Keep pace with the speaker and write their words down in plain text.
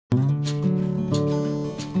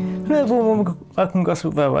Hello everyone, welcome to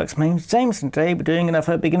Gosport Railworks. My name is James and today we're doing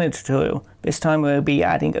another beginner tutorial. This time we'll be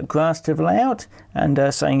adding grass to the layout and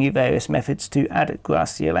showing you various methods to add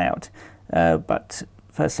grass to your layout. But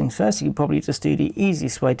first things first, you can probably just do the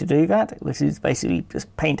easiest way to do that, which is basically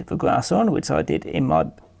just paint the grass on, which I did in my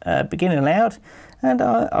beginner layout, and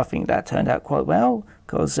I think that turned out quite well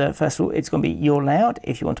because first of all it's going to be your layout.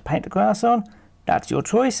 If you want to paint the grass on, that's your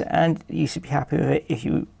choice and you should be happy with it if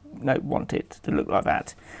you want it to look like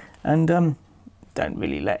that. And don't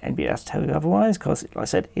really let anybody else tell you otherwise, because like I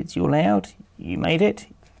said, it's your layout, you made it.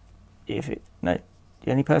 The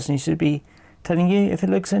only person who should be telling you if it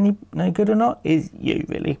looks any good or not is you,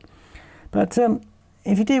 really. But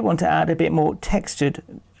if you do want to add a bit more textured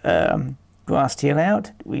grass to your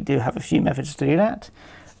layout, we do have a few methods to do that.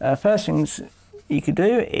 First things you could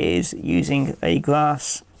do is using a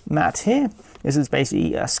grass mat here. This is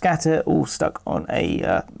basically a scatter all stuck on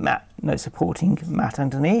a mat, no supporting mat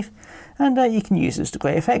underneath, and you can use this to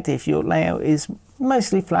great effect if your layout is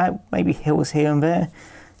mostly flat, maybe hills here and there,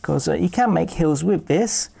 because you can make hills with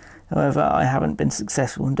this. However, I haven't been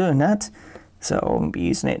successful in doing that, so I won't be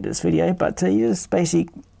using it in this video, but you just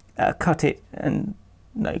basically cut it and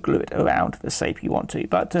glue it around the shape you want to.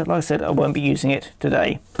 But like I said, I won't be using it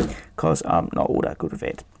today because I'm not all that good with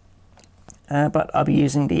it. But I'll be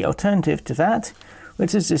using the alternative to that,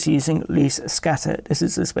 which is just using loose scatter. This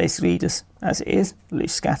is just basically just as it is,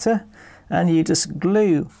 loose scatter, and you just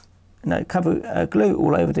glue, glue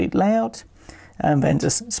all over the layout, and then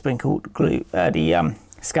just sprinkle glue the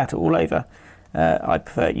scatter all over. I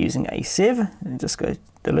prefer using a sieve and just go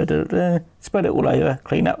spread it all over,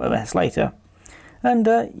 clean up the mess later, and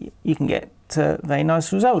you can get very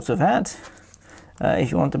nice results of that.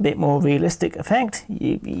 If you want a bit more realistic effect,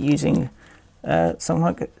 you'd be using something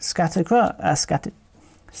like static grass,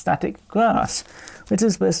 which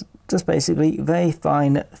is just basically very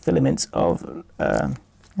fine filaments of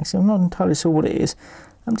actually I'm not entirely sure what it is.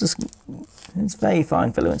 It's very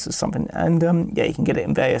fine filaments of something, and yeah, you can get it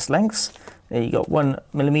in various lengths. There you got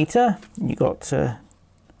 1mm, you got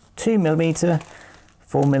 2mm,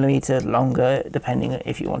 4mm, longer, depending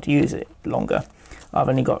if you want to use it longer. I've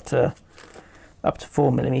only got up to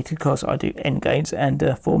 4mm because I do end gauge, and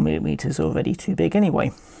 4mm is already too big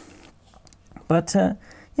anyway. But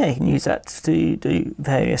yeah, you can use that to do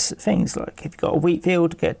various things, like if you've got a wheat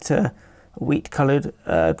field, get a wheat coloured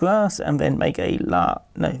grass and then make a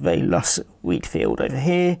very lush wheat field over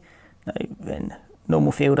here, then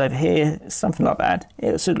normal field over here, something like that.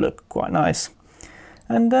 It should look quite nice.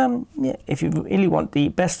 And yeah, if you really want the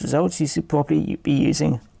best results, you should probably be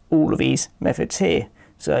using all of these methods here.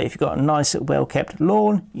 So if you've got a nice, well-kept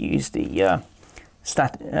lawn, use the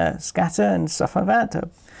scatter and stuff like that.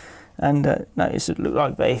 And it should look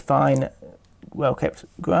like very fine, well-kept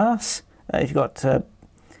grass. If you've got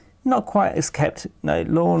not quite as kept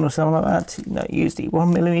lawn or something like that, use the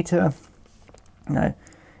 1mm.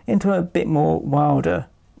 Into a bit more wilder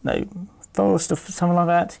forest or something like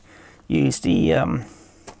that, use the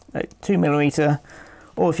 2mm.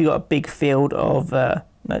 Or if you've got a big field of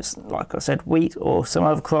like I said, wheat or some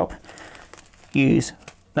other crop, use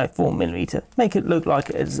 4mm. Make it look like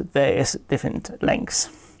it's various different lengths.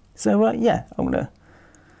 So yeah, I'm going to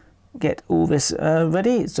get all this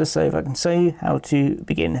ready. It's just so if I can show you how to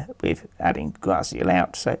begin with adding grass to your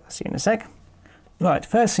layout. So I'll see you in a sec. Right,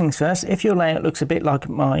 first things first, if your layout looks a bit like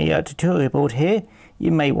my tutorial board here,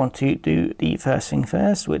 you may want to do the first thing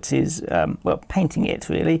first, which is well, painting it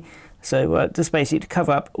really. So just basically to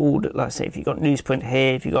cover up all the, like I say, if you've got newsprint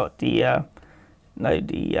here, if you've got the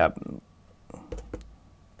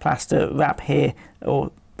plaster wrap here,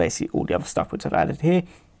 or basically all the other stuff which I've added here,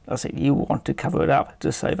 like I say, you want to cover it up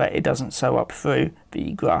just so that it doesn't sew up through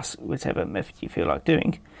the grass, whichever method you feel like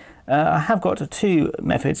doing. I have got two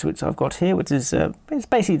methods which I've got here, which is it's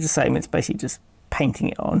basically the same. It's basically just painting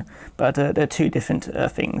it on, but they're two different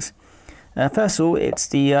things. First of all, it's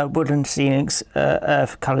the Woodland Scenics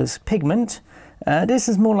Earth Colours pigment. This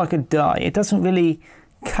is more like a dye. It doesn't really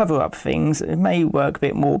cover up things. It may work a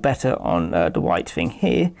bit more better on the white thing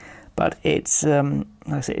here, but it's like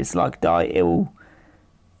I said, it's like dye.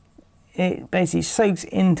 It basically soaks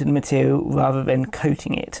into the material rather than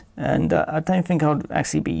coating it, and I don't think I'll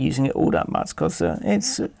actually be using it all that much because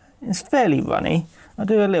it's fairly runny. I'll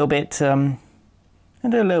do a little bit. I'll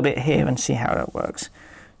do a little bit here and see how that works.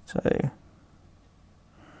 So.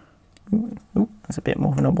 Ooh, that's a bit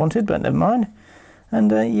more than I wanted, but never mind.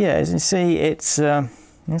 And yeah, as you see, it's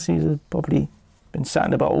it's probably been sat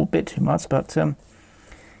in the bottle a bit too much, but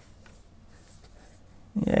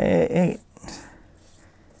yeah, it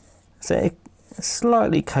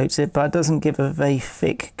slightly coats it, but it doesn't give a very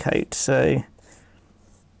thick coat. So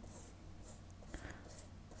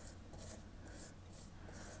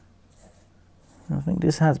I think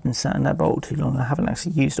this has been sat in that bowl too long. I haven't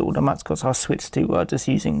actually used it all that much because I switched to just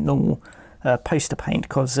using normal poster paint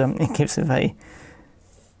because it gives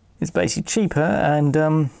it's basically cheaper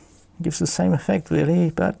and gives the same effect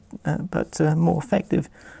really, but more effective.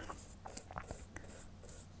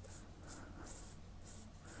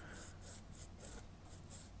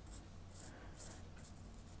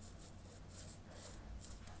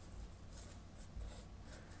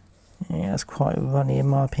 Yeah, it's quite runny in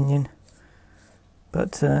my opinion,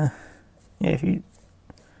 but yeah, if you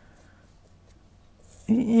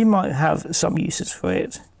might have some uses for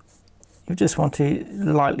it. You just want to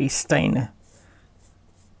lightly stain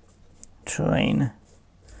terrain,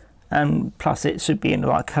 and plus it should be in the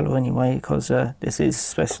right colour anyway, because this is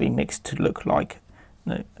specially mixed to look like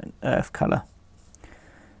an earth colour.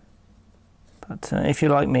 But if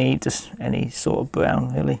you're like me, just any sort of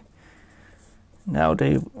brown really, that'll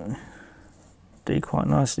do quite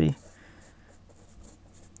nicely.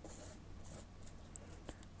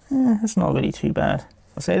 It's not really too bad.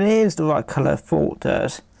 I say it is the right colour for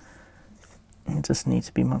dirt. It just needs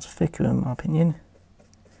to be much thicker in my opinion.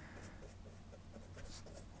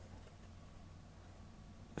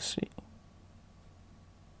 Let's see.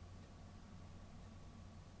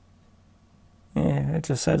 Yeah, it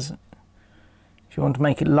just says if you want to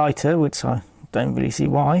make it lighter, which I don't really see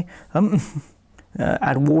why,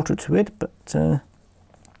 add water to it, but yeah,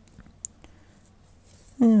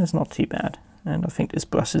 it's not too bad. And I think this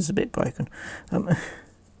brush is a bit broken.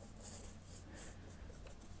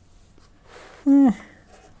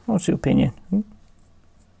 What's your opinion?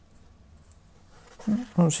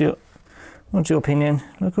 What's your opinion?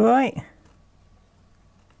 Look alright?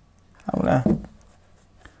 I'm gonna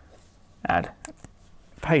add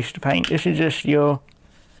poster paint. This is just your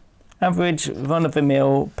average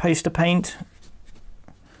run-of-the-mill poster paint,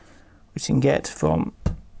 which you can get from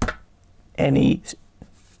any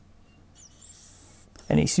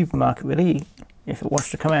supermarket really, if it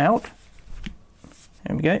wants to come out.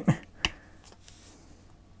 There we go.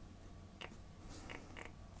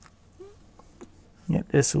 Yep,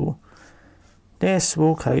 this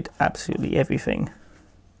will coat absolutely everything.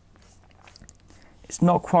 It's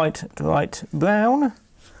not quite the right brown,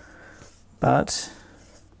 but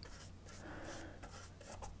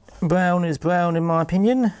brown is brown in my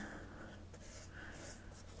opinion,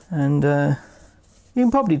 and you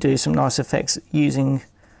can probably do some nice effects using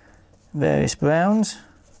various browns.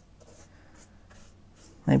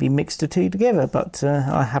 Maybe mix the two together, but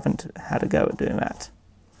I haven't had a go at doing that.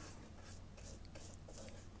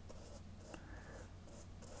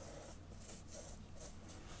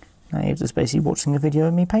 Now you're just basically watching a video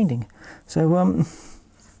of me painting. So I'm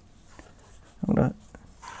gonna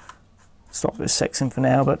stop this section for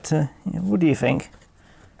now, but yeah, what do you think?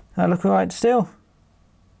 I look alright still?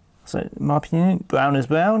 So in my opinion, brown is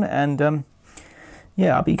brown, and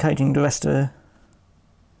yeah, I'll be coating the rest of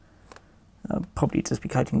I'll probably just be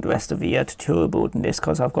coating the rest of the tutorial board in this,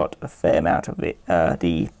 because I've got a fair amount of it,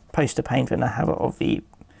 the poster paint than I have of the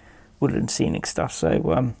woodland scenic stuff.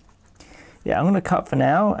 So yeah, I'm going to cut for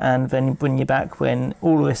now and then bring you back when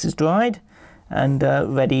all of this is dried and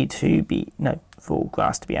ready to be, for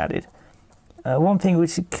grass to be added. One thing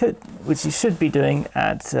which you should be doing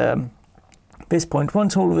at this point,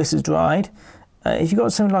 once all of this is dried, if you've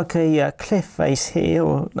got something like a cliff face here,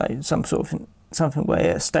 or like something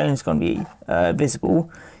where a stone's going to be visible,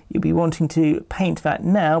 you'll be wanting to paint that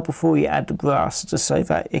now before you add the grass, just so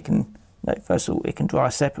that it can, first of all, it can dry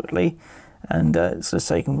separately, and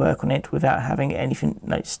so you can work on it without having anything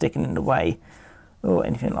sticking in the way or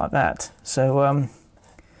anything like that. So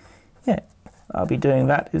yeah, I'll be doing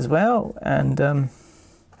that as well, and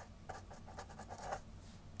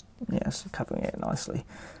yes, covering it nicely.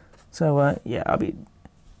 So yeah, I'll be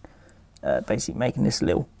basically making this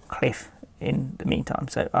little cliff in the meantime.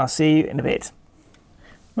 So I'll see you in a bit.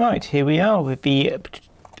 Right, here we are with the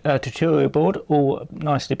tutorial board all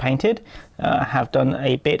nicely painted. I have done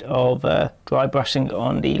a bit of dry brushing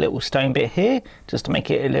on the little stone bit here just to make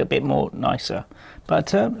it a little bit more nicer. But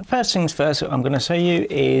first things first, what I'm going to show you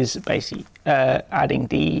is basically adding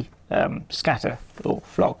the scatter, or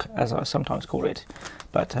flock as I sometimes call it.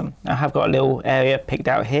 But I have got a little area picked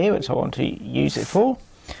out here which I want to use it for.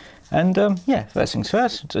 And yeah, first things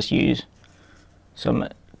first, just use some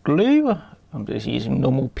glue. I'm just using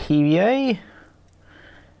normal PVA,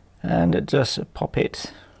 and just pop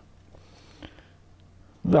it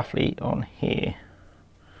roughly on here.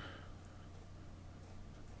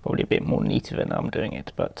 Probably a bit more neater than I'm doing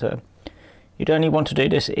it, but you'd only want to do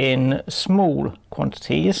this in small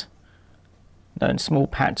quantities, in small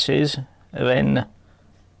patches, then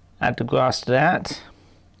add the grass to that.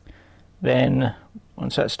 Then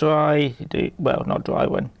once that's dry, you do, well, not dry,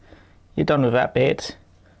 when you're done with that bit,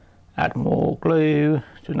 add more glue,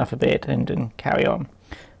 do another bit, and then carry on.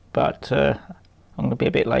 But I'm going to be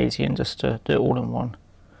a bit lazy and just do it all in one.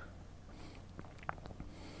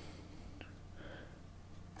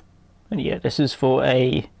 And yeah, this is for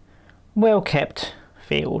a well-kept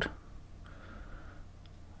field.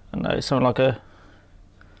 I know, it's something like a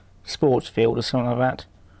sports field or something like that.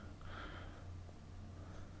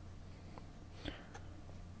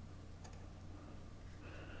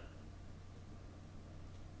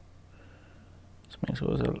 Just make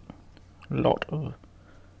sure there's a lot of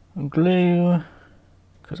glue,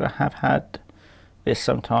 because I have had this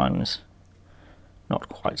sometimes not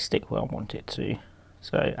quite stick where I want it to.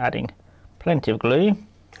 So adding plenty of glue,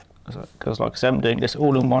 because like I said, I'm doing this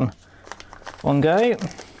all in one go,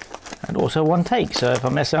 and also one take, so if I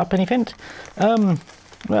mess up anything,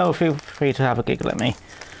 well, feel free to have a giggle at me.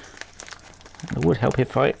 It would help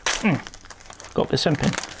if I got this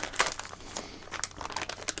something.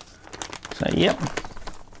 So yep.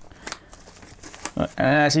 And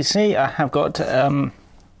as you see, I have got a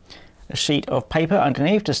sheet of paper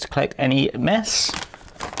underneath just to collect any mess.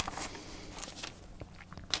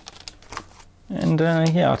 And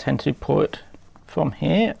yeah, I tend to pour it from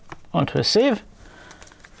here onto a sieve.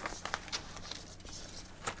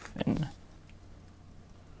 And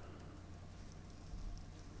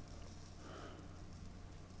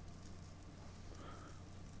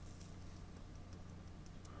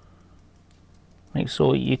make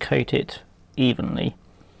sure you coat it evenly.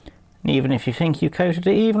 And even if you think you coated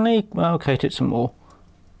it evenly, well, coat it some more.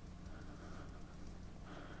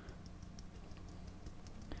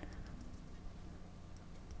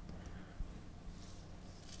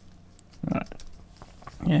 Right,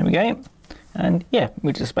 there we go. And yeah,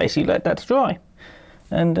 we just basically let that dry.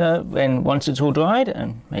 And then once it's all dried,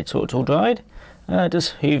 and make sure it's all dried,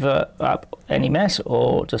 just hoover up any mess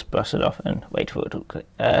or just brush it off and wait for it to,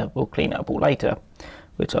 we'll clean it up all later,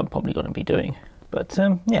 which I'm probably going to be doing. But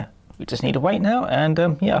yeah, we just need to wait now, and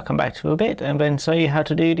yeah, I'll come back to you a bit and then show you how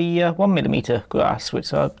to do the 1mm grass,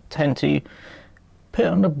 which I tend to put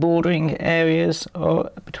on the bordering areas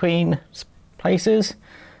or between places.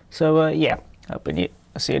 So yeah, I'll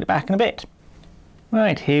see you at the back in a bit.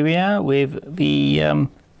 Right, here we are with the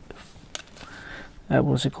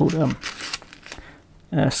what's it called?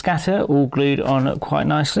 Scatter all glued on quite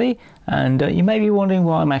nicely, and you may be wondering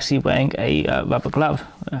why I'm actually wearing a rubber glove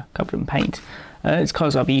covered in paint. It's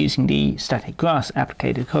because I'll be using the static grass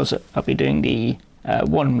applicator, because I'll be doing the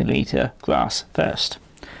 1mm grass first.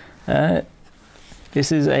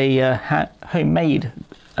 This is a homemade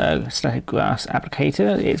static grass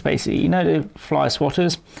applicator. It's basically, you know, the fly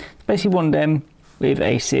swatters. It's basically one of them with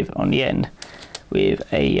a sieve on the end, with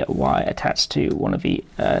a wire attached to one of the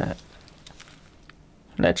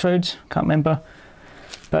electrodes, can't remember,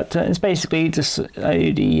 but it's basically just so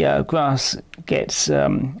the grass gets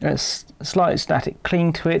a slight static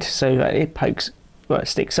cling to it, so that it pokes, well, it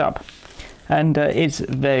sticks up, and it's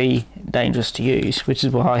very dangerous to use, which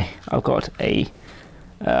is why I've got a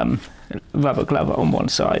rubber glove on one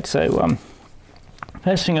side. So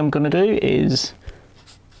first thing I'm going to do is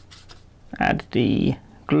add the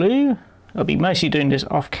glue. I'll be mostly doing this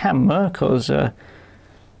off camera because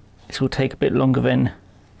this will take a bit longer than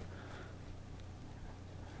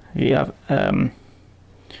you have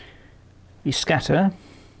you scatter.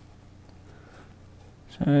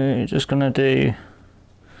 So just going to do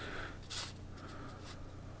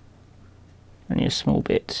only a small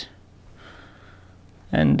bit.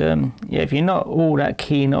 And yeah, if you're not all that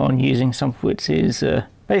keen on using something which is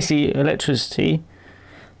basically electricity,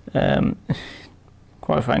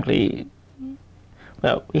 quite frankly,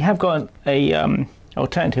 well, we have got a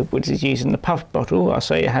alternative which is using the puff bottle. I'll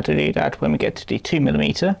show you how to do that when we get to the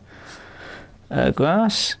 2mm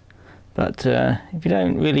grass. But if you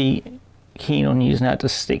don't really keen on using that,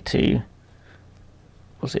 just stick to,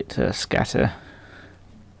 was it scatter?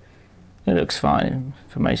 It looks fine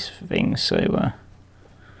for most things. So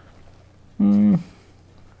let's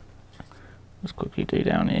quickly do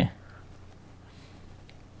down here.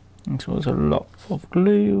 And so there's a lot of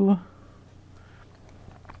glue.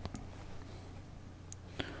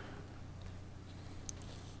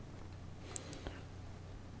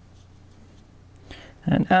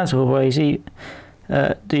 And as always, you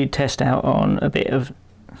do test out on a bit of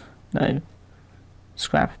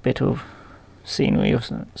scrap bit of scenery or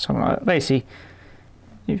something like that. Basically,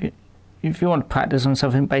 if you want to practice on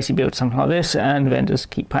something, basically build something like this and then just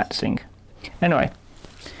keep practicing. Anyway,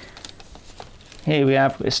 here we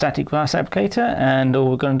have a static grass applicator, and all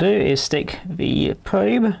we're going to do is stick the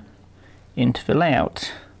probe into the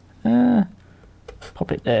layout.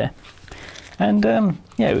 pop it there. And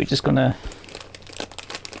yeah, we're just gonna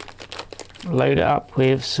load it up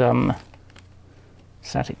with some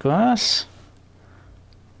static grass.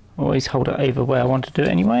 Always hold it over where I want to do it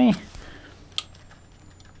anyway.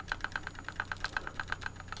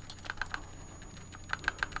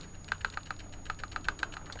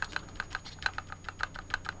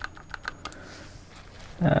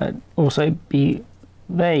 Also be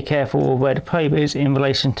very careful where the probe is in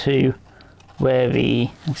relation to where the,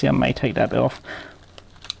 actually I may take that bit off,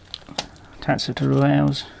 attach it to the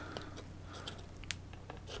rails.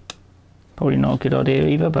 Probably not a good idea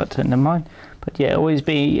either, but never mind. But yeah, always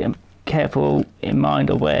be careful in mind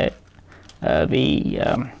of where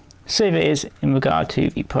the sieve is in regard to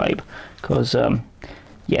the probe, because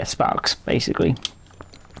yeah, sparks basically.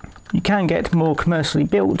 You can get more commercially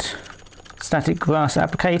built static grass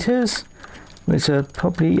applicators, which are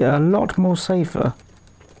probably a lot more safer.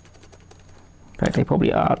 In fact, they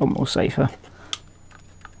probably are a lot more safer.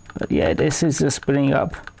 But yeah, this is just splitting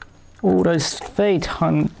up all those very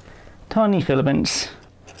tiny filaments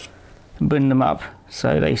and bring them up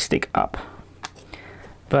so they stick up.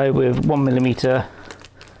 Though with 1mm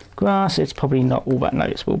grass, it's probably not all that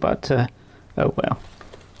noticeable, but oh well.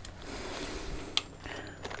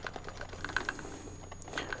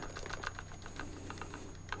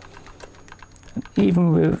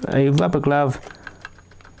 Even with a rubber glove,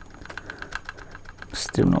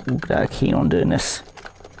 still not all that keen on doing this.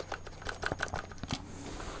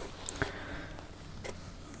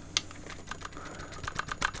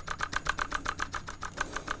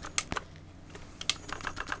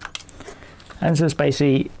 And just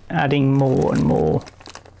basically adding more and more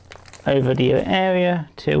over the area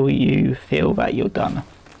till you feel that you're done.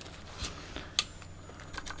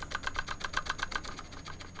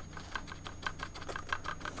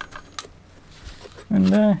 And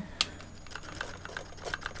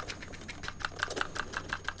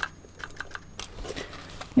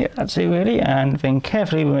yeah, that's it really. And then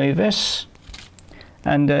carefully remove this.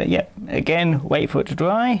 And yeah, again, wait for it to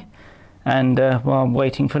dry. And while I'm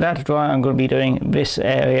waiting for that to dry, I'm going to be doing this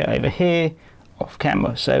area over here off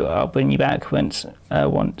camera. So I'll bring you back once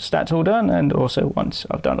that's all done, and also once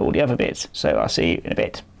I've done all the other bits. So I'll see you in a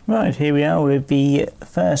bit. Right, here we are with the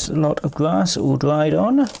first lot of grass all dried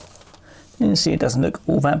on. You can see it doesn't look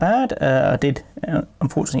all that bad. I did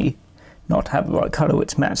unfortunately not have the right colour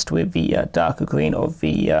which matched with the darker green of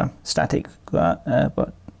the static but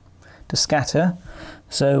the scatter.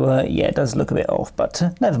 So yeah, it does look a bit off, but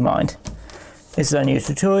never mind. This is only a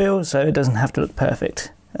tutorial, so it doesn't have to look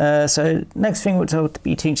perfect. So next thing which I'll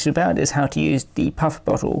be teaching you about is how to use the puff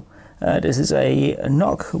bottle. This is a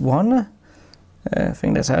knock one. I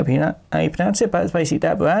think that's how you pronounce it, but it's basically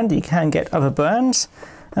that brand. You can get other brands.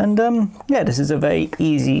 And yeah, this is a very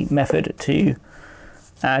easy method to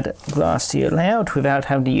add grass to your layout without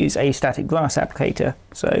having to use a static grass applicator.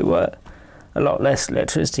 So a lot less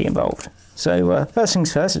electricity involved. So first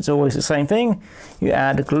things first, it's always the same thing. You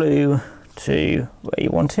add glue to where you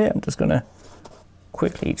want it. I'm just going to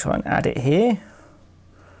quickly try and add it here,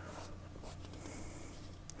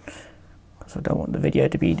 because I don't want the video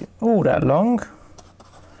to be all that long.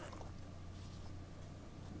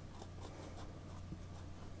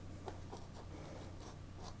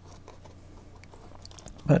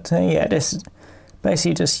 But yeah, this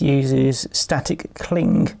basically just uses static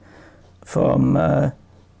cling from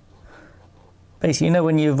basically, you know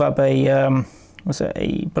when you rub a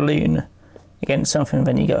a balloon against something,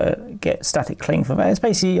 then you gotta get static cling from that. It's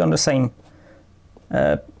basically on the same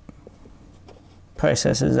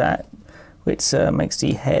process as that, which makes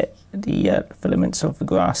the filaments of the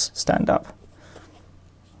grass stand up.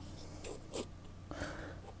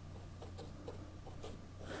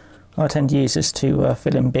 I tend to use this to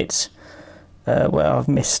fill in bits where I've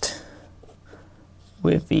missed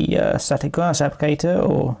with the static grass applicator,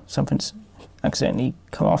 or something's accidentally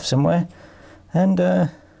come off somewhere. And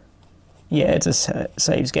yeah, it just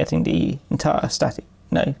saves getting the entire static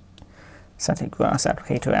grass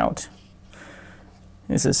applicator out.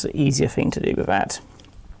 It's just an easier thing to do with that.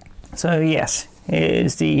 So yes,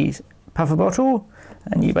 here's the puffer bottle,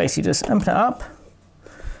 and you basically just open it up,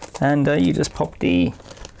 and you just pop the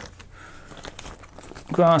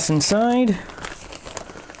grass inside.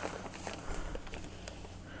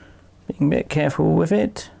 Being a bit careful with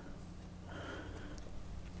it.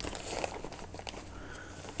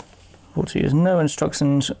 Unfortunately, there's no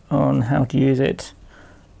instructions on how to use it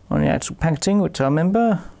on the actual packaging, which I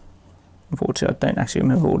remember. Unfortunately, I don't actually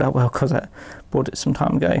remember all that well because I bought it some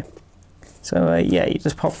time ago. So yeah, you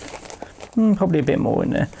just pop probably a bit more in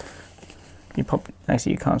there.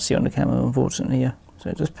 Actually, you can't see on the camera, unfortunately. Yeah,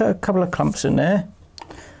 So just put a couple of clumps in there,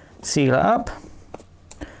 seal it up.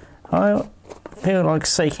 I feel like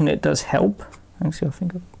soaking it does help. Actually, I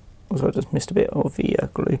think I just missed a bit of the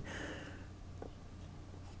glue.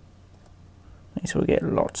 So we get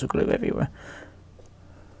lots of glue everywhere.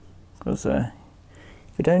 Because if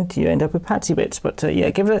you don't, you end up with patsy bits. But yeah,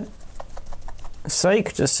 give it a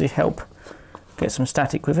soak just to help get some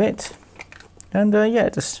static with it. And yeah,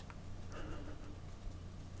 just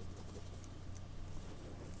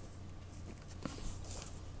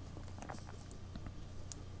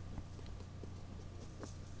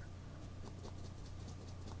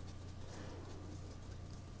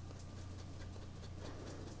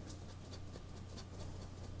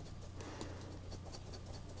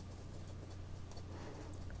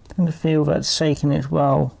I feel that shaking it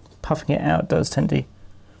while puffing it out does tend to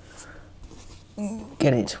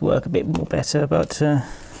get it to work a bit more better, but yeah,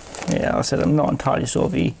 like I said, I'm not entirely sure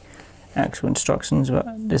of the actual instructions, but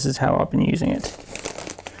this is how I've been using it.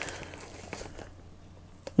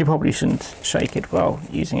 You probably shouldn't shake it while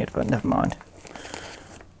using it, but never mind.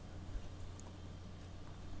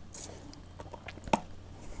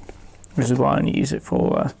 This is why I only use it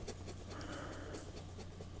for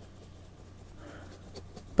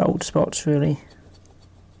bold spots, really.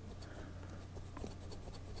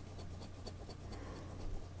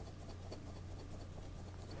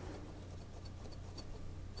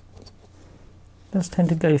 Does tend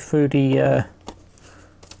to go through the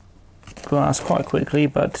glass quite quickly,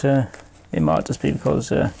 but it might just be because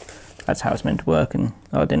that's how it's meant to work, and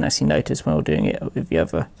I didn't actually notice when I was doing it with the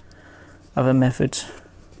other methods.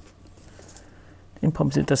 In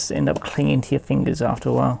problems, it does end up clinging to your fingers after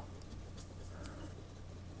a while.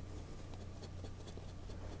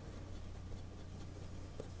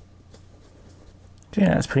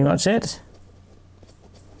 Yeah, that's pretty much it.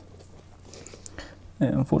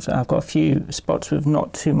 Unfortunately, I've got a few spots with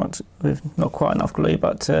not quite enough glue,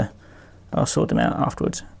 but I'll sort them out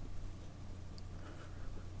afterwards.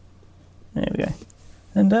 There we go.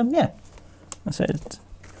 And yeah, I said,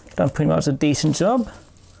 done pretty much a decent job.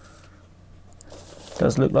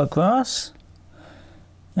 Does look like grass.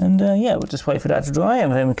 And yeah, we'll just wait for that to dry,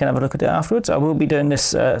 and then we can have a look at it afterwards. I will be doing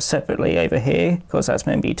this separately over here, because that's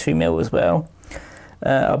meant to be 2mm as well.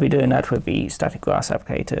 I'll be doing that with the static grass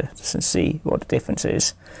applicator just to see what the difference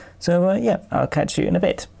is. So yeah, I'll catch you in a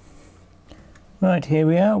bit. Right, here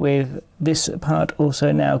we are with this part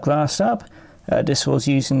also now grassed up. This was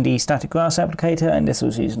using the static grass applicator, and this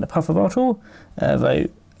was using the puffer bottle, though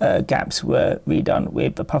gaps were redone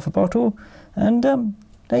with the puffer bottle, and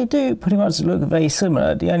they do pretty much look very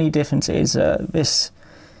similar. The only difference is this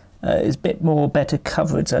is a bit more better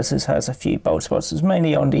coverage, as this has a few bold spots. It's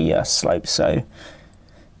mainly on the slope, so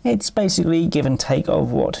it's basically give and take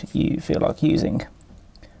of what you feel like using.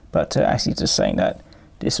 But actually, just saying that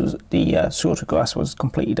this was the shorter grass was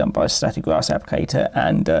completely done by a static grass applicator,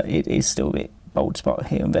 and it is still a bit bold spot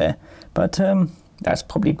here and there. But that's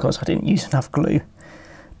probably because I didn't use enough glue.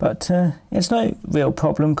 But it's no real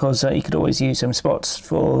problem, because you could always use some spots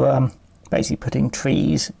for basically putting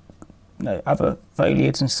trees, other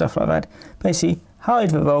foliage and stuff like that. Basically, hide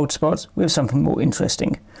the bold spots with something more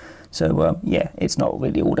interesting. So yeah, it's not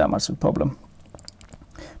really all that much of a problem.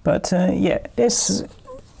 But yeah, the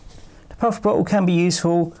puffer bottle can be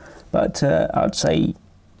useful, but I'd say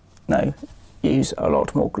no, use a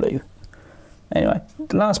lot more glue. Anyway,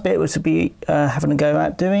 the last bit which we'll be having a go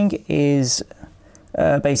at doing is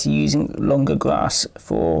basically using longer grass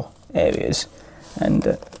for areas,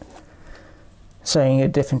 and saying the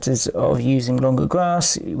differences of using longer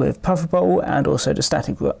grass with puffer bottle and also the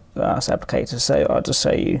static grass applicator. So I'll just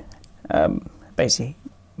show you basically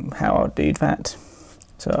how I'll do that.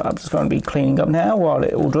 So I'm just going to be cleaning up now while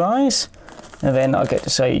it all dries, and then I'll get to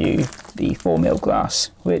show you the 4mm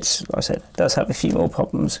grass, which, like I said, does have a few more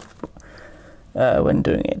problems when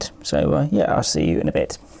doing it. So yeah, I'll see you in a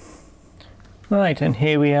bit. Right, and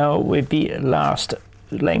here we are with the last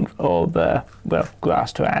length of well,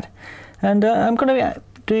 grass to add, and I'm going to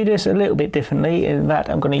do this a little bit differently, in that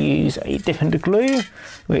I'm going to use a different glue,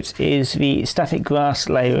 which is the static grass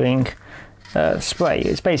layering spray.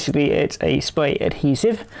 It's a spray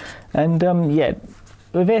adhesive, and yeah,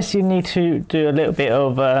 with this you need to do a little bit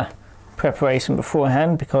of preparation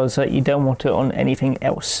beforehand, because you don't want it on anything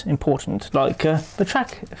else important, like the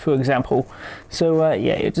track, for example. So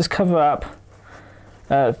yeah, you just cover up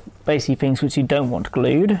basically things which you don't want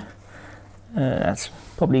glued. That's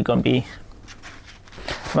probably going to be,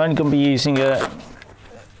 I'm only going to be using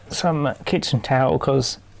some kitchen towel,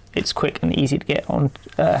 because it's quick and easy to get on.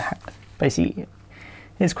 Basically,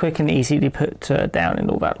 it's quick and easy to put down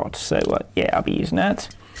and all that lot. So yeah, I'll be using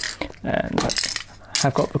that, and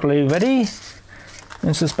have got the glue ready,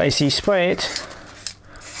 and just basically spray it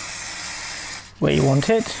where you want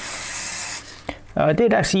it. I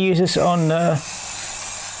did actually use this on a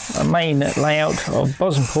main layout of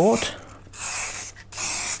Gosport.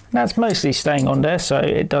 That's mostly staying on there, so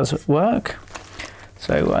it does work.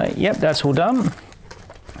 So yep, that's all done.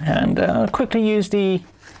 And I'll quickly use the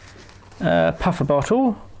puffer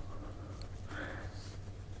bottle.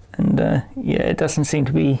 And yeah, it doesn't seem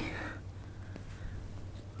to be...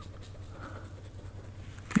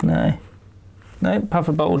 No,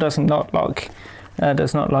 puffer bottle does not like the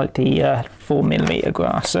 4mm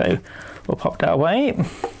grass, so we'll pop that away.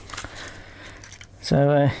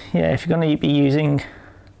 So yeah, if you're going to be using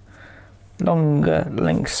longer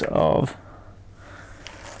lengths of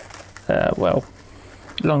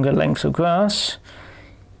grass,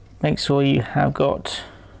 make sure you have got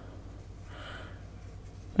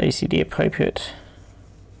basically the appropriate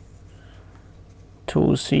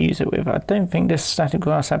tools to use it with. I don't think this static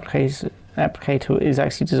grass applicator is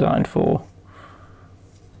actually designed for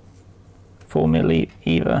 4mm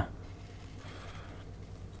either.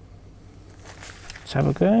 Let's have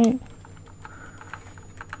a go.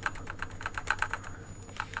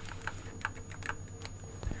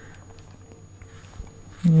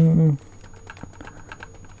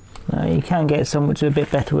 You can get some which are a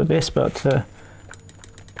bit better with this, but the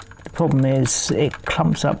problem is it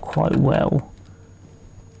clumps up quite well.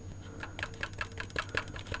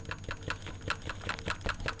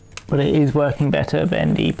 But it is working better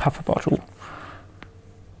than the puffer bottle.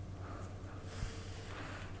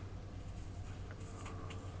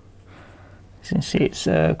 As you can see, it's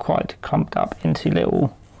quite clumped up into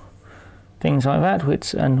little things like that,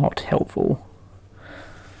 which are not helpful.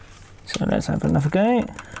 So let's have another go.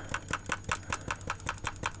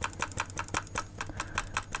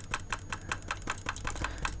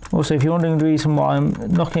 Also, if you're wondering the reason why I'm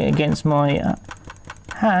knocking it against my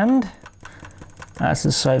hand, that's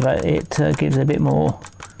just so that it gives a bit more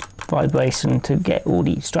vibration to get all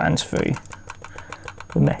the strands through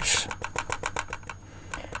the mesh.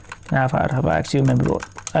 Now I've actually remembered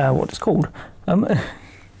what it's called. Yeah,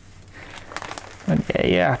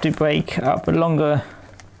 you have to break up the longer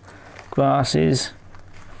grasses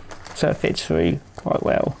so it fits through quite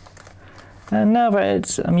well. And now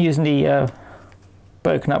that I'm using the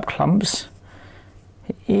broken up clumps,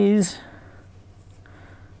 it is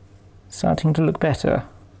starting to look better.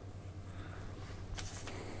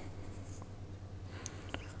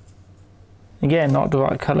 Again, not the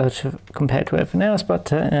right colour compared to everything else,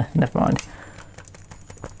 but never mind.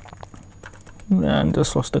 And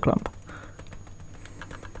just lost a clump.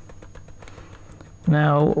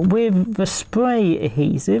 Now, with the spray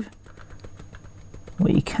adhesive,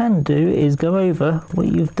 what you can do is go over what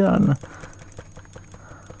you've done.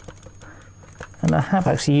 And I have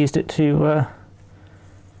actually used it to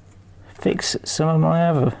fix some of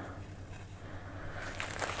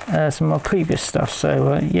my previous stuff,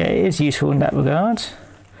 so yeah, it is useful in that regard.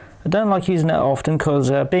 I don't like using it often because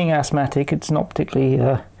being asthmatic, it's not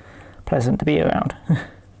particularly pleasant to be around.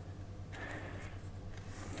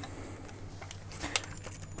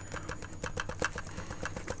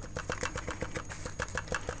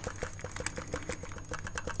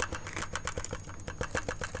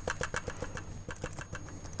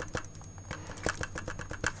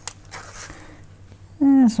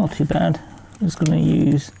 It's not too bad. I'm just going to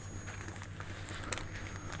use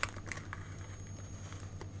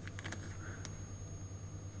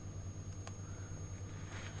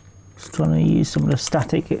trying to use some of the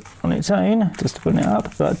static on its own just to bring it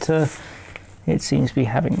up, but it seems to be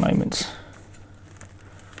having moments.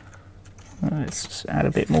 Let's just add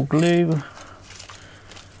a bit more glue.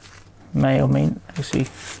 May or may actually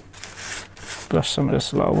brush some of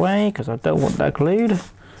this away because I don't want that glued.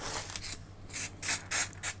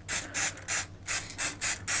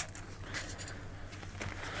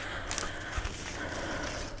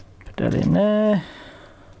 Put that in there.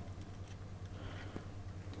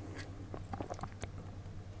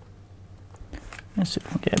 Let's see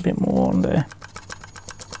if we can get a bit more on there.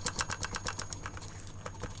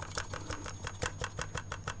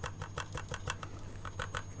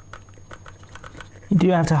 You do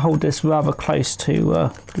have to hold this rather close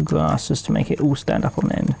to the grass just to make it all stand up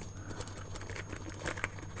on end.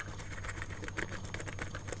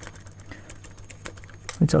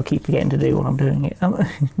 Which I'll keep forgetting to do while I'm doing it.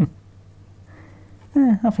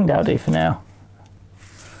 Yeah, I think that'll do for now.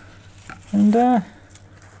 And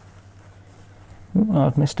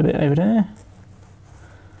I've missed a bit over there.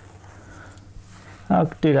 I'll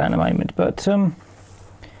do that in a moment, but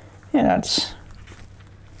yeah, it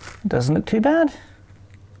doesn't look too bad.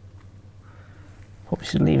 Probably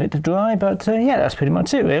should leave it to dry, but yeah, that's pretty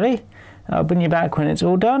much it really. I'll bring you back when it's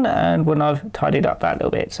all done and when I've tidied up that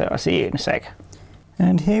little bit, so I'll see you in a sec.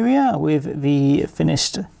 And here we are with the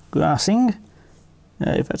finished grassing,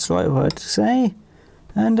 if that's the right word to say.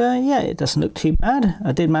 And yeah, it doesn't look too bad.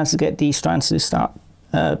 I did manage to get these strands to start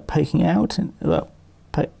poking out, and, well,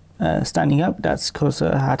 standing up. That's because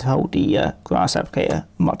I had to hold the grass applicator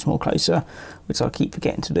much more closer, which I keep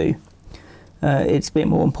forgetting to do. It's a bit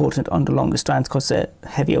more important on the longer strands because they're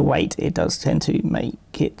heavier weight. It does tend to make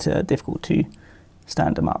it difficult to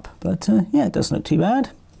stand them up. But yeah, it doesn't look too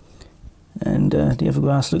bad. And the other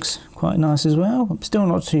grass looks quite nice as well. I'm still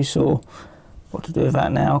not too sure what to do with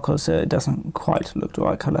that now because it doesn't quite look the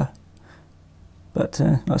right colour. But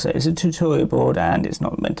like I say, it's a tutorial board and it's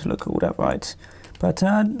not meant to look all that right. But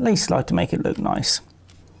I'd at least like to make it look nice.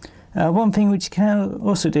 One thing which you can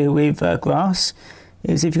also do with grass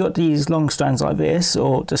is if you've got these long strands like this,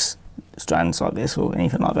 or just strands like this or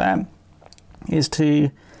anything like that, is to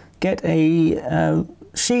get a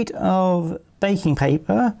sheet of baking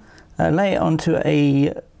paper, lay it onto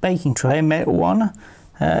a baking tray, a metal one.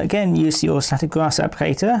 Again, use your static grass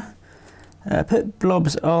applicator. Put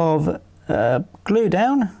blobs of glue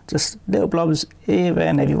down, just little blobs here, there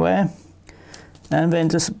and everywhere. And then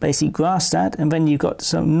just basically grass that, and then you've got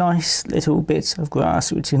some nice little bits of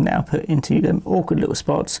grass which you can now put into them awkward little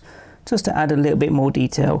spots just to add a little bit more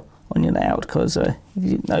detail on your layout, because if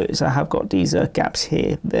you notice I have got these gaps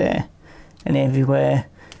here, there and everywhere,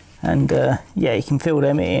 and yeah, you can fill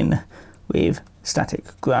them in with static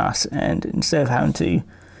grass, and instead of having to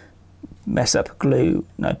mess up glue,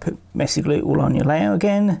 put messy glue all on your layout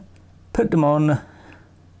again, put them on,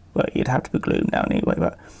 well, you'd have to put glue down anyway,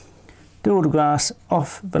 but do all the grass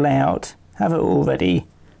off the layout, have it all ready,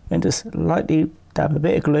 then just lightly dab a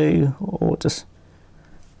bit of glue, or just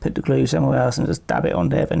put the glue somewhere else and just dab it on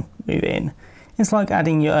there, then move it in. It's like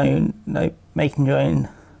adding your own, making your own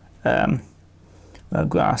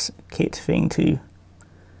grass kit thing to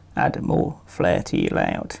add more flair to your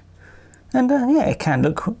layout. And yeah, it can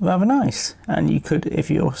look rather nice. And you could,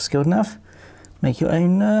 if you're skilled enough, make your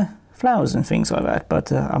own flowers and things like that.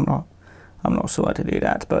 But I'm not sure how to do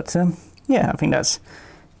that. But yeah, I think that's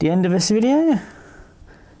the end of this video.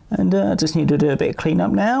 And I just need to do a bit of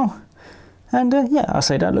cleanup now. And yeah, I'll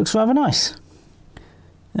say that looks rather nice.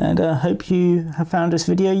 And I hope you have found this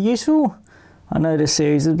video useful. I know this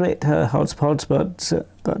series is a bit hodgepodge, but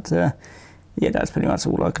yeah, that's pretty much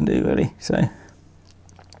all I can do really. So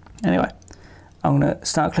anyway, I'm gonna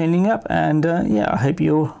start cleaning up, and yeah, I hope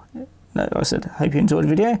you hope you enjoyed the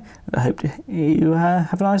video, and I hope you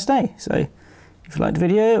have a nice day. So if you liked the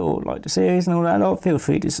video or liked the series and all that lot, feel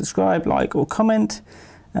free to subscribe, like or comment.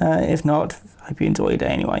 If not, I hope you enjoyed it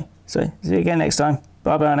anyway. So see you again next time.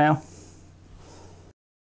 Bye bye now.